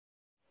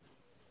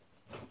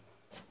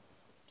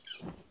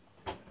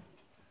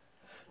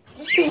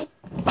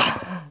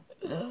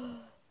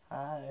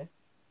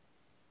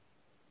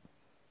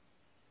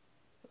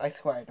I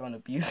swear I don't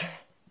abuse her.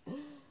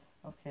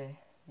 Okay,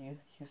 you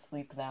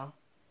sleep now.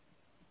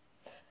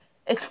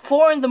 It's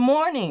 4 in the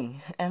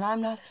morning and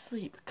I'm not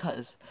asleep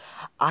because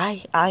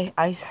I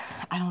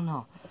don't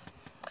know.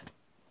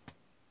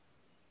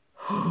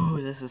 Whew,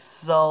 it's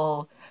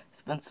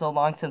been so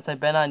long since I've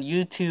been on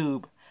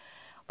YouTube.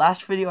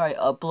 Last video I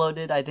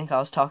uploaded, I think I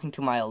was talking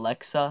to my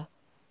Alexa.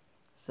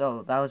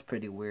 So that was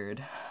pretty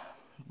weird.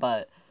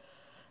 But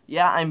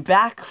yeah, I'm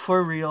back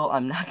for real.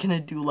 I'm not gonna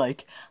do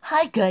like,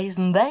 hi guys,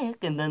 I'm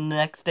back, and then the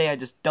next day I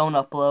just don't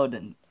upload,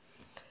 and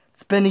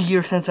it's been a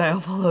year since I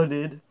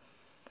uploaded.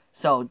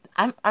 So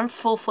I'm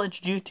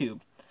full-fledged YouTube.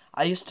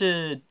 I used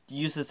to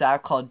use this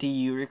app called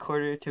DU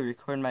Recorder to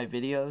record my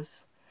videos,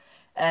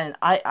 and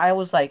I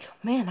was like,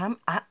 man,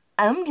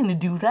 I'm gonna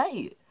do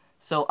that.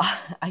 So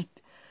I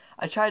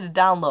try to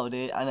download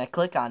it and I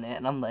click on it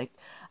and I'm like,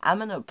 I'm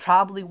gonna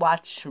probably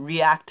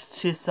react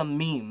to some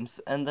memes,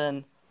 and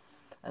then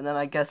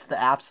I guess the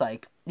app's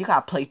like, you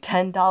gotta pay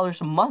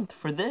 $10 a month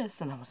for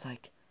this, and I was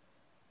like,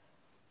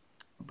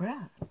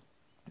 bruh,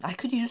 I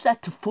could use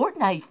that to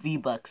Fortnite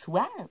V-Bucks.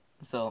 Wow.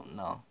 So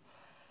no.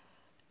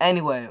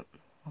 Anyway,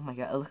 oh my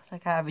god, it looks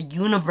like I have a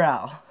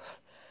unibrow.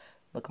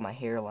 Look at my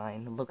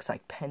hairline. It looks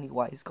like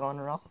Pennywise gone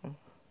wrong.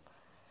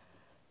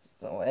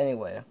 So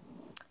anyway,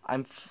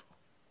 I'm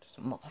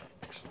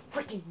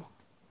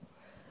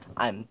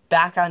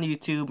back on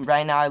YouTube.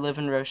 Right now I live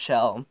in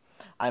Rochelle.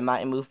 I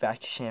might move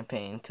back to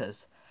Champaign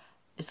because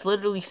it's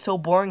literally so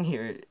boring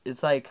here.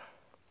 It's like,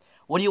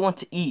 what do you want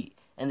to eat?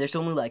 And there's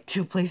only like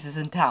 2 places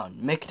in town.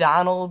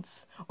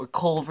 McDonald's or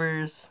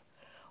Culver's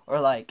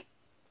or like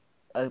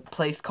a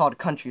place called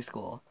Country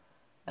School.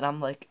 And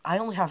I'm like, I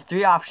only have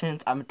 3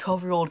 options. I'm a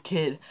 12-year-old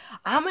kid.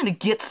 I'm gonna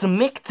get some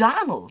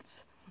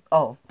McDonald's.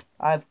 Oh,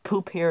 I have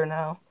poop hair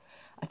now.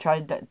 I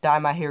tried to dye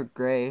my hair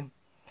gray,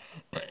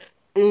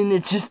 and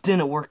it just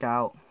didn't work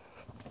out.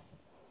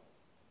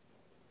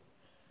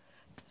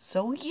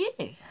 So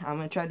yeah, I'm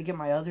gonna try to get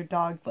my other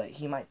dog, but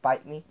he might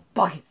bite me.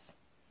 Buckets!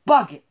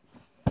 Bucket!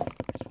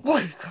 No,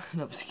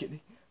 I'm just kidding.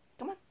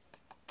 Come on.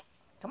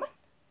 Come on.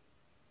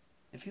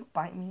 If you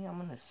bite me, I'm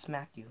gonna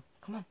smack you.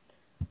 Come on.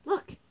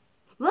 Look!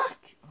 Look!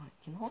 Oh,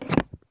 can you hold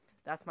it?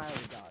 That's my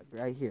other dog,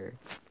 right here.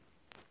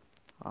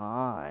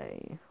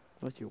 Hi.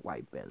 What's your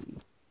white belly?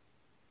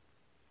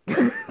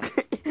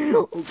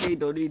 Okay,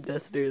 don't need to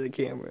stare at the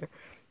camera.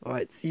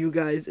 Alright, see you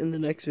guys in the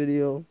next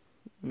video.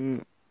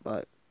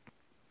 Bye.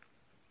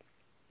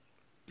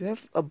 You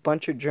have a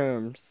bunch of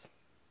germs,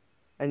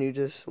 and you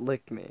just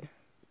licked me.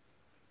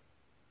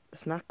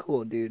 It's not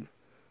cool, dude.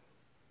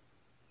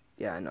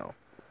 Yeah, I know.